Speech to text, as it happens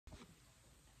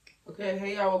Okay,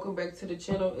 hey y'all, welcome back to the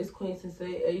channel. It's Queen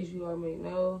Sensei, as you all may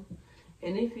know.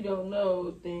 And if you don't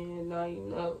know, then now you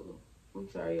know. I'm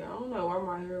sorry, I don't know why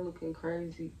my hair looking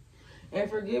crazy. And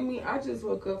forgive me, I just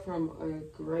woke up from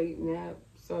a great nap,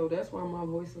 so that's why my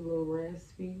voice is a little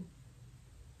raspy.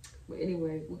 But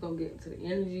anyway, we're going to get into the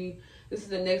energy. This is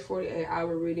the next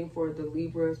 48-hour reading for the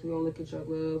Libras. We're going to look at your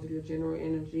love, your general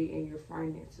energy, and your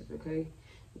finances, okay?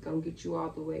 We're going to get you all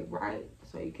the way right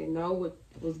so you can know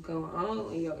what's going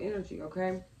on in your energy,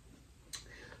 okay?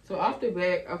 So off the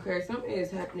bat, okay, something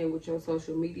is happening with your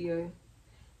social media.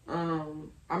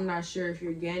 I'm not sure if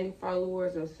you're gaining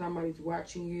followers or somebody's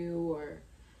watching you, or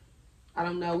I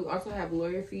don't know. We also have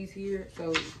lawyer fees here,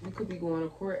 so you could be going to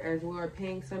court as well or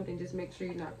paying something. Just make sure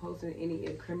you're not posting any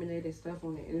incriminating stuff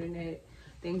on the internet,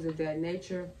 things of that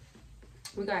nature.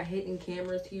 We got hidden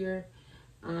cameras here.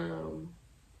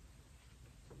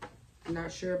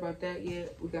 Not sure about that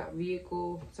yet. We got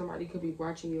vehicle. Somebody could be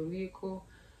watching your vehicle.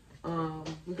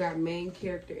 We got main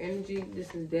character energy.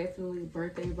 This is definitely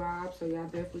birthday vibes, so y'all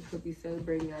definitely could be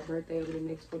celebrating your birthday over the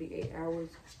next 48 hours.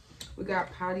 We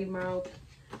got potty mouth.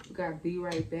 We got be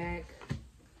right back.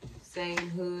 Same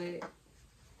hood.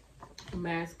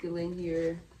 Masculine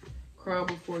here. Crawl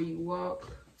before you walk.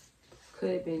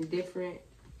 Could have been different.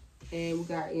 And we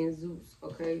got in Zeus,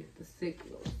 okay? The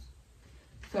signals.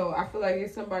 So I feel like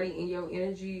there's somebody in your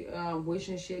energy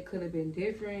wishing shit could have been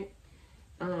different.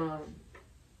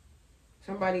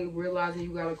 Somebody realizing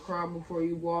you gotta crawl before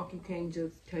you walk. You can't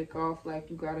just take off. Like,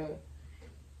 you gotta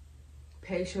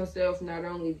pace yourself. Not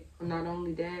only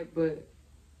that, but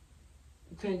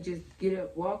you can't just get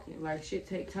up walking. Like, shit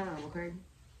take time, okay?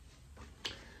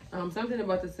 Something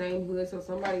about the same hood. So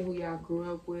somebody who y'all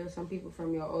grew up with. Some people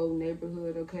from your old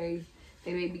neighborhood, okay?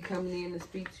 They may be coming in to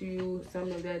speak to you.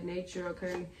 Something of that nature,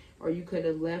 okay? Or you could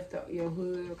have left your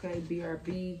hood, okay?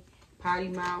 BRB. Potty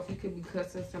mouth. You could be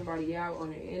cussing somebody out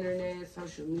on the internet,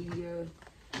 social media.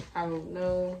 I don't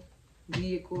know.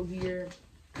 Vehicle here.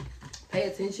 Pay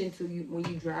attention to you when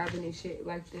you driving and shit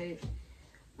like that.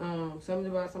 Something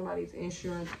about somebody's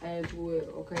insurance as well,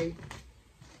 okay?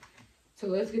 So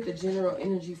let's get the general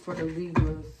energy for the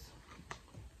Libras.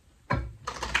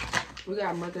 We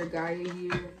got Mother Gaia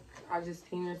here. I just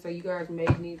seen her, so you guys may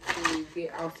need to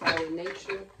get outside in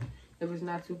nature if it's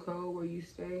not too cold where you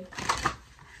stay.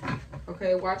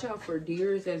 Okay, watch out for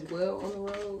deers as well on the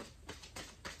road.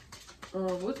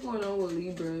 What's going on with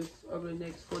Libras over the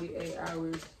next 48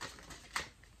 hours?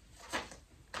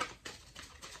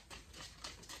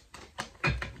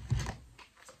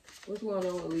 What's going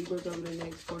on with Libras over the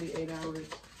next 48 hours?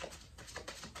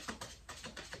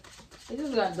 It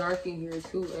just got dark in here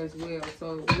too as well.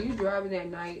 So when you're driving at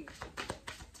night,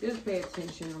 just pay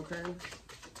attention, okay?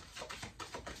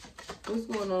 What's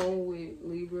going on with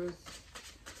Libras?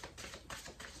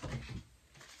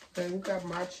 Okay, we got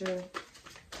matcha.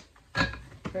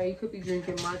 Okay, you could be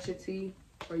drinking matcha tea,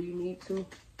 or you need to.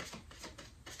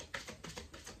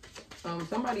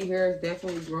 Somebody's hair is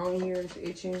definitely growing here. It's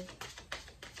itching.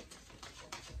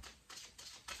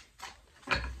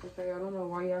 Okay, I don't know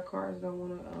why y'all cards don't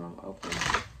want to open.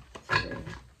 Okay.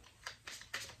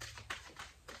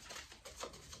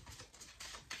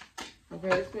 Okay,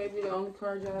 this may be the only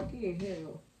card y'all get.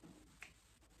 Hell.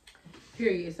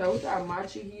 Period. So we got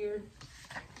matcha here.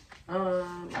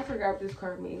 I forgot what this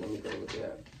card means. Let me go look it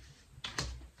up.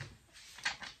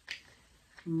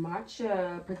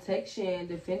 Matcha, protection,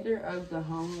 defender of the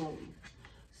home.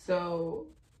 So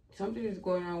something is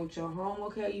going on with your home,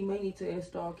 okay? You may need to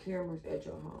install cameras at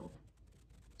your home.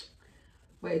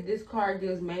 But this card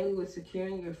deals mainly with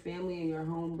securing your family and your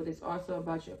home, but it's also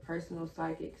about your personal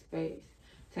psychic space.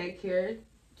 Take care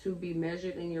to be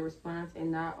measured in your response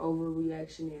and not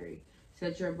overreactionary.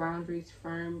 Set your boundaries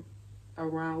firm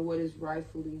around what is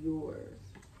rightfully yours.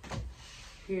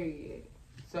 Period.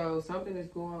 So something is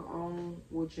going on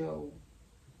with your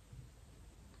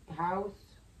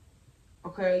house.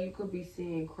 Okay, you could be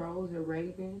seeing crows or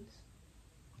ravens.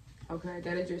 Okay,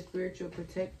 that is your spiritual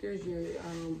protectors, your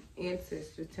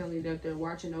ancestors telling you that they're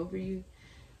watching over you.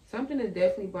 Something is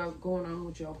definitely about going on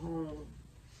with your home.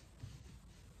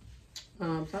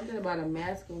 Something about a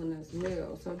masculine as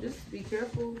well. So just be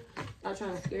careful. Not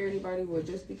trying to scare anybody, but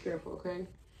just be careful, okay?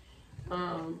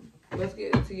 Let's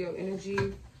get into your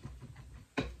energy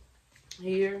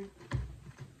here.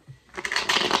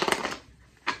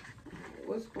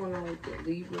 What's going on with the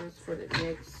Libras for the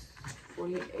next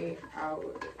 48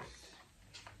 hours?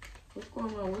 What's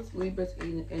going on? What's Libra's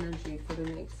energy for the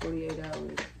next 48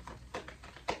 hours?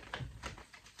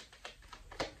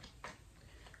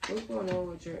 What's going on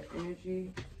with your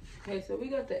energy? Okay, so we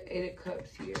got the 8 of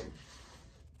Cups here.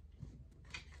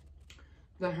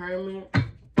 The Hermit.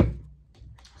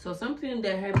 So something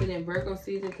that happened in Virgo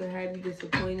season could have you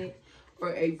disappointed,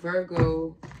 or a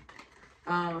Virgo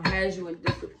has you in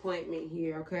disappointment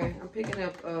here, okay? I'm picking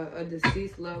up a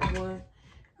deceased loved one.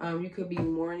 You could be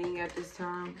mourning at this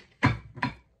time.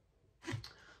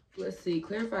 Let's see.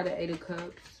 Clarify the 8 of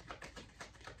Cups.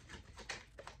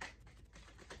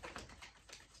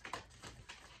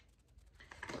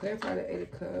 Clarify the 8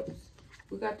 of Cups.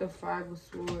 We got the 5 of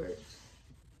Swords.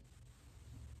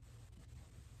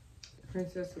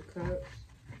 Princess of Cups.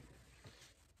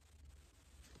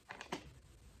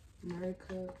 Knight of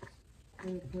Cups.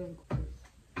 Queen of Pentacles.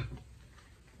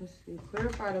 Let's see.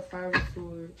 Clarify the 5 of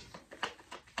Swords.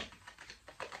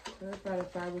 Clarify the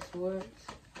 5 of Swords.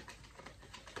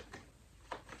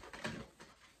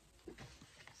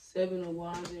 7 of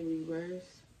Wands in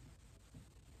reverse.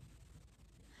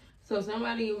 So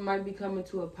somebody might be coming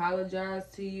to apologize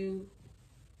to you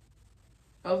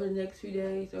over the next few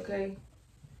days, okay?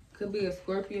 Could be a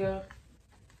Scorpio.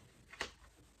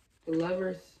 The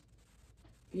Lovers.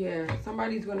 Yeah,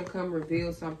 somebody's going to come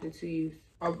reveal something to you.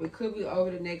 Or it could be over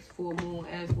the next full moon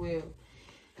as well.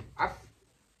 I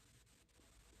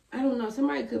don't know.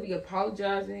 Somebody could be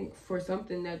apologizing for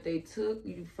something that they took,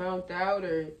 you found out,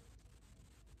 or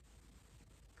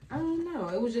I don't know.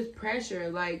 It was just pressure.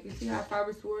 Like, you see how 5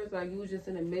 of Swords, like, you was just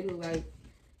in the middle, like,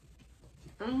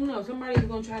 I don't know. Somebody's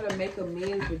going to try to make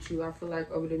amends with you, I feel like,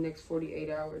 over the next 48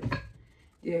 hours.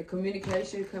 Yeah,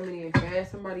 communication coming in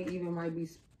fast. Somebody even might be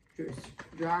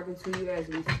driving to you as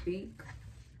we speak.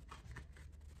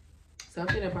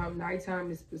 Something about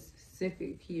nighttime is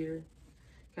specific here.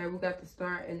 Okay, we got the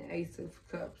Star and the Ace of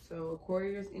Cups. So,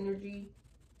 Aquarius energy.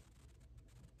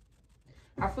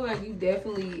 I feel like you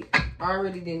definitely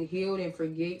already been healed and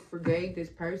forgave this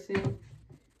person,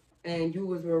 and you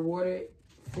was rewarded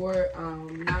for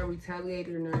not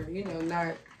retaliating or, you know,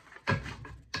 not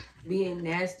being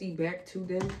nasty back to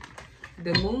them.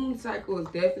 The moon cycle is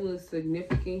definitely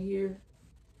significant here.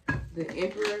 The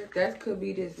Emperor, that could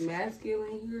be this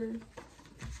masculine here,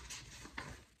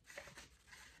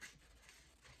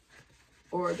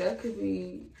 or that could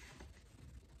be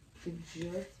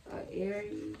just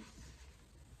Aries.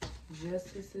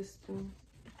 Justice system,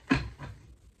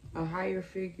 a higher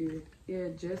figure. Yeah,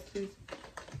 justice.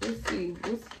 Let's see.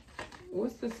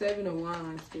 What's the 7 of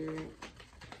Wands here?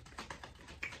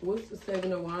 What's the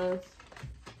 7 of Wands?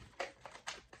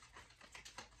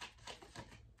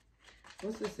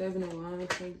 What's the 7 of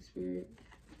Wands, Holy Spirit?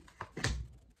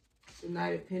 The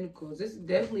Knight of Pentacles. This is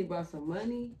definitely about some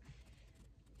money.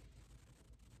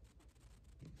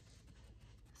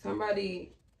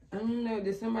 Somebody, I don't know,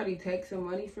 did somebody take some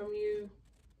money from you?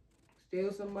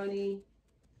 Steal some money?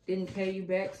 Didn't pay you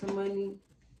back some money?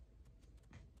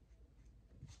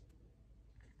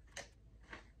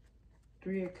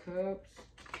 Three of Cups.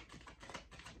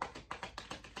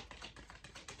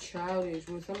 Childish.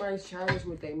 When somebody's childish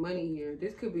with their money here,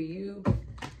 this could be you.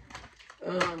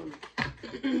 I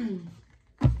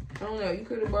don't know, you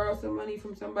could have borrowed some money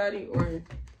from somebody, or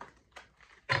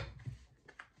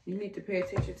you need to pay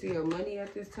attention to your money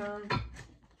at this time.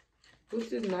 What's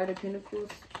this Knight of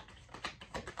Pentacles?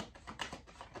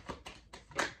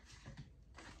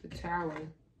 The Tower.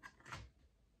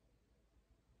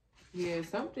 Yeah,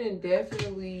 something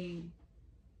definitely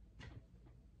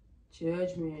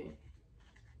Judgment.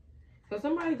 So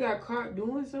somebody got caught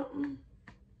doing something.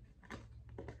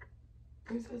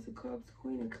 Princess of Cups,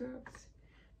 Queen of Cups.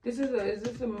 Is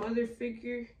this a mother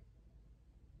figure?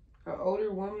 An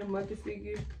older woman, mother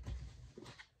figure?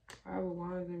 5 of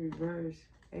Wands in reverse.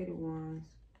 8 of Wands.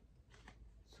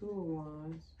 2 of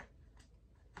Wands.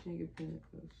 King of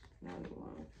Pentacles. 9 of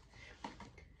Wands.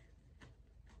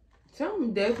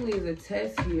 Something definitely is a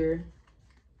test here.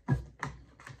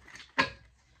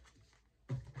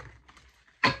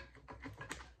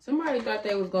 Somebody thought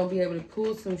they was going to be able to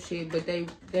pull some shit, but they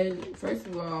first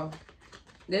of all,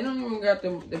 they don't even got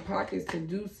the pockets to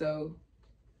do so.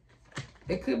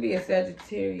 It could be a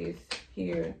Sagittarius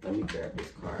here. Let me grab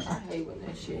this card. I hate when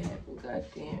that shit happens. God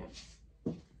damn.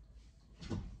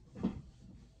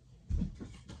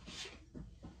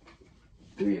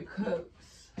 Three of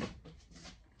Cups.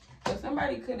 So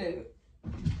somebody could have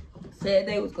said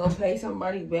they was going to pay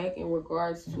somebody back in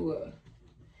regards to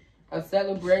a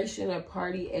celebration, a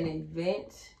party, an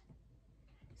event.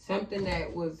 Something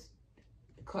that was,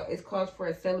 it's called for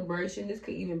a celebration. This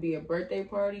could even be a birthday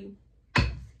party.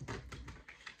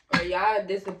 Or y'all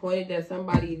disappointed that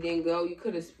somebody didn't go. You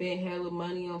could have spent hella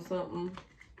money on something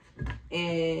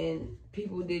and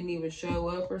people didn't even show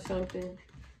up or something.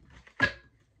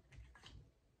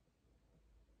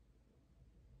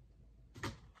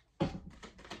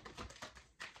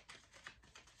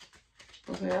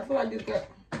 Okay, I feel like this guy,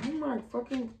 my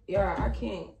fucking... Yeah, I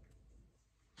can't.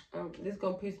 This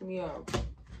gonna piss me off.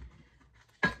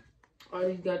 All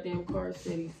these goddamn cars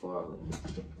steady falling.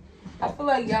 I feel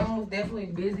like y'all most definitely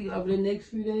busy over the next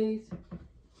few days.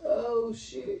 Oh,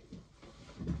 shit.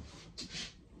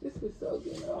 This was so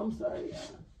good. Oh, I'm sorry,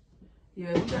 y'all.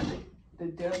 Yeah, you got the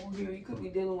devil here. You could be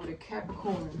dealing with a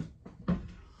Capricorn.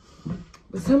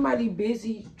 But somebody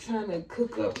busy trying to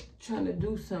cook up, trying to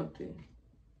do something.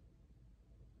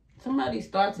 Somebody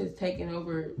starts as taking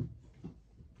over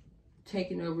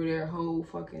their whole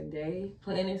fucking day,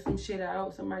 planning some shit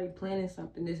out. Somebody planning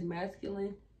something that's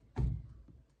masculine.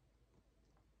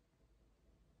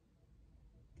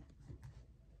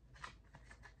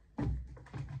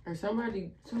 Or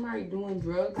somebody doing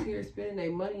drugs here, spending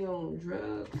their money on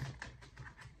drugs.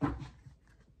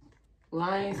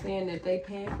 Lying, saying that they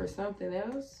paying for something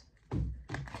else.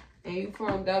 And you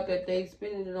found out that they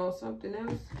spending it on something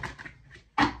else.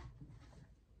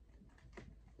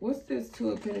 What's this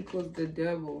Two of Pentacles, the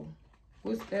devil?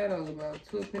 What's that all about?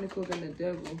 Two of Pentacles and the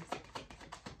devil.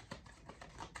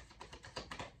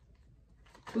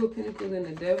 Two of Pentacles and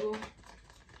the devil.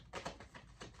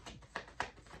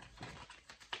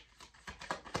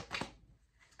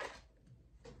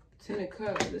 Ten of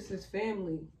Cups. This is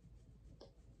family.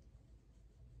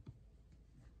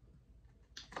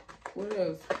 What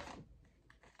else?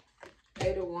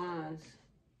 Eight of Wands.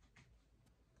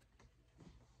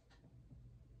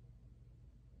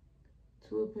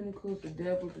 Two of Pentacles, the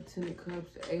devil, the Ten of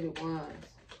Cups, the Eight of Wands.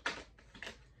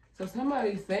 So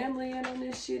somebody family in on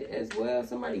this shit as well.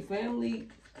 Somebody family,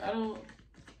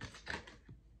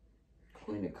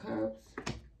 Queen of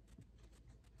Cups.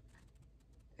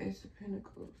 Ace of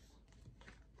Pentacles.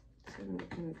 Seven of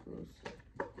Pentacles.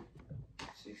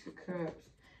 Six of Cups.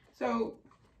 So,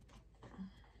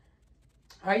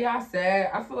 are y'all sad?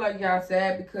 I feel like y'all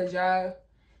sad because y'all,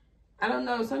 I don't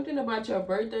know, something about your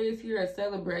birthday is here, a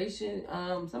celebration.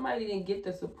 Somebody didn't get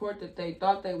the support that they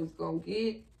thought they was going to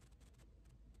get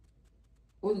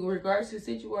with regards to the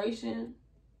situation.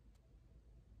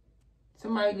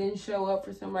 Somebody didn't show up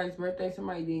for somebody's birthday.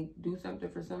 Somebody didn't do something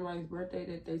for somebody's birthday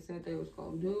that they said they was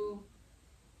going to do.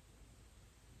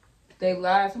 They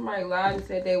lied. Somebody lied and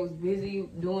said they was busy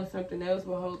doing something else,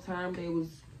 but the whole time they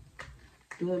was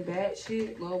doing bad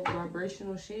shit, low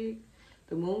vibrational shit.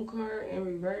 The Moon card in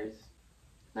reverse.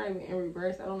 Not even in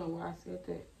reverse. I don't know why I said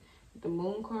that. The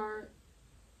Moon card.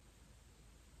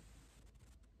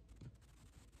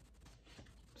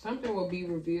 Something will be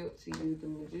revealed to you. The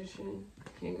Magician,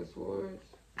 King of Swords,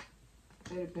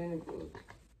 Eight of Pentacles,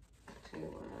 Ten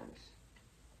of Wands.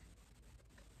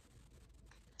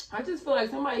 I just feel like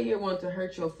somebody here wants to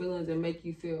hurt your feelings and make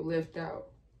you feel left out.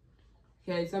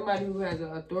 Okay, somebody who has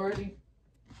an authority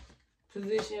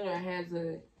position or has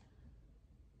a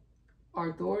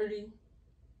authority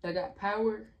that got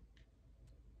power.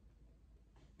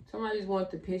 Somebody just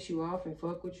wants to piss you off and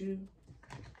fuck with you.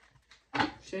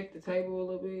 Shake the table a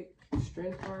little bit.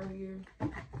 Strength card here.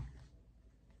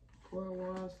 Four of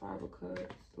Wands, Five of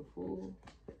Cups, the Fool,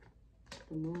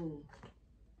 the Moon.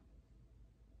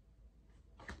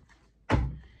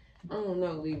 I don't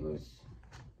know, Libras.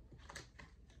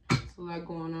 There's a lot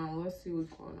going on. Let's see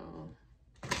what's going on.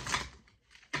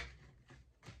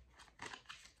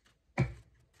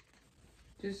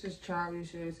 This is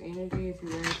childish ass energy, if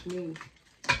you ask me.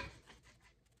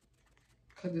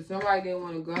 Because if somebody didn't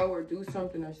want to go or do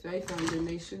something or say something,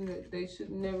 they should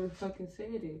never fucking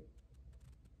said it.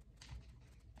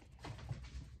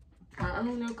 I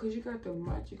don't know, because you got the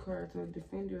Machi card, the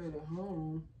Defender of the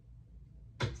Home.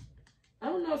 I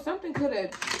don't know, something could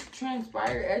have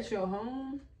transpired at your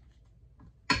home.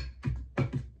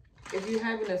 If you're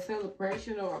having a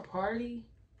celebration or a party.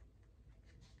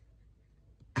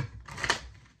 Alright,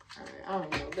 I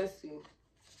don't know, let's see.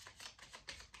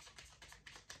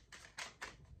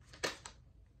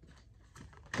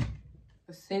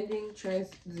 Ascending,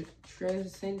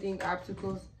 transcending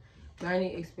obstacles,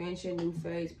 learning, expansion, new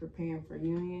phase, preparing for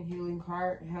union, healing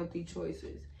heart, healthy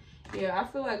choices. Yeah, I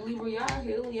feel like Libra, y'all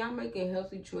healing, y'all making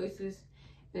healthy choices.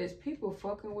 There's people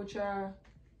fucking with y'all.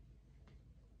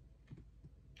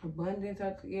 Abundance,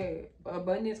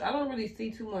 abundance. I don't really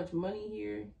see too much money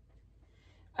here.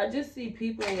 I just see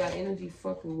people in y'all energy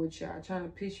fucking with y'all, trying to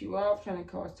piss you off, trying to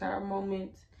cause tower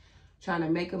moments, trying to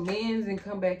make amends and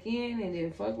come back in and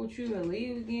then fuck with you and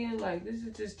leave again. Like, this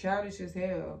is just childish as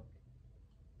hell.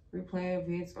 Replaying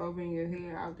events over in your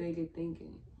head, outdated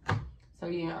thinking. So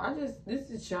yeah,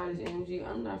 this is childish energy.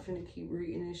 I'm not finna keep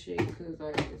reading this shit because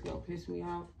like it's gonna piss me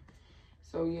off.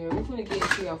 So yeah, we're gonna get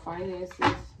into your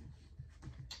finances.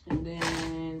 And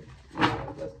then yeah,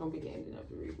 that's gonna be the ending of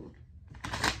the reading.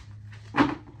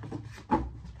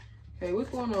 Okay,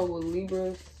 what's going on with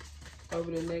Libras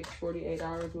over the next 48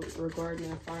 hours regarding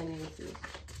their finances?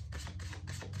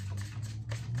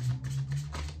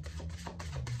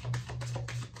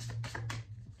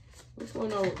 What's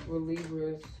going on with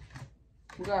Libras?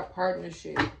 We got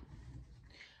partnership.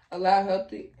 Allow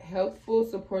healthful,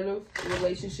 supportive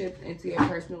relationships into your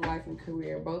personal life and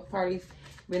career. Both parties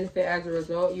benefit as a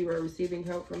result. You are receiving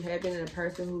help from heaven and a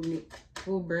person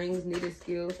who brings needed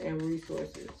skills and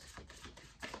resources.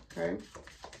 Okay?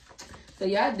 So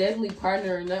y'all definitely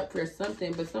partnering up for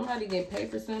something, but somebody didn't pay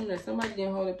for something, or somebody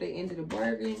didn't hold up their end of the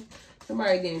bargain.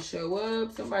 Somebody didn't show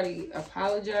up. Somebody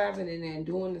apologizing and then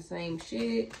doing the same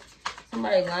shit.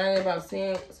 Somebody lying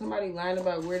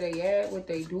about where they at, what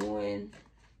they doing.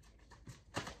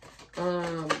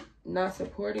 Not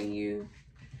supporting you.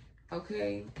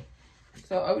 Okay.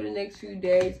 So over the next few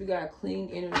days, we got clean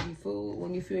energy food.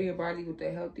 When you fill your body with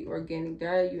a healthy organic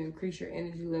diet, you increase your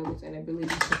energy levels and ability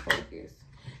to focus.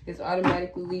 This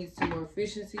automatically leads to more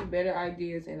efficiency, better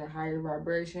ideas, and a higher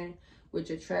vibration, which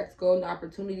attracts golden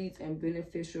opportunities and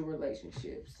beneficial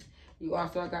relationships. You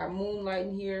also got moonlight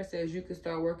in here. Says you can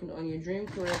start working on your dream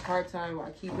career part-time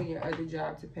while keeping your other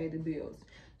job to pay the bills.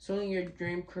 Soon your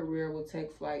dream career will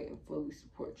take flight and fully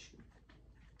support you.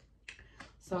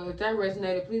 So if that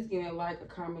resonated, please give me a like, a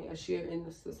comment, a share, and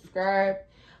a subscribe.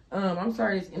 I'm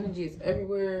sorry, this energy is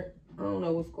everywhere. I don't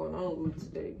know what's going on with me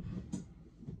today.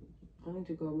 I need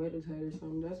to go meditate or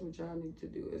something. That's what y'all need to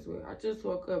do as well. I just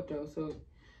woke up though, so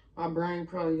my brain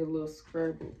probably a little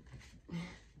scrambled.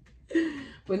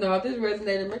 But no, if this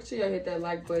resonated, make sure y'all hit that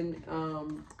like button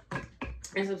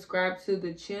and subscribe to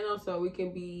the channel so we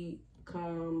can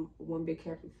become one big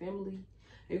happy family.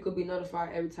 You could be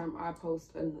notified every time I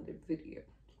post another video.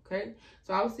 Okay,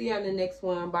 so I'll see you on the next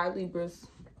one. Bye, Libras.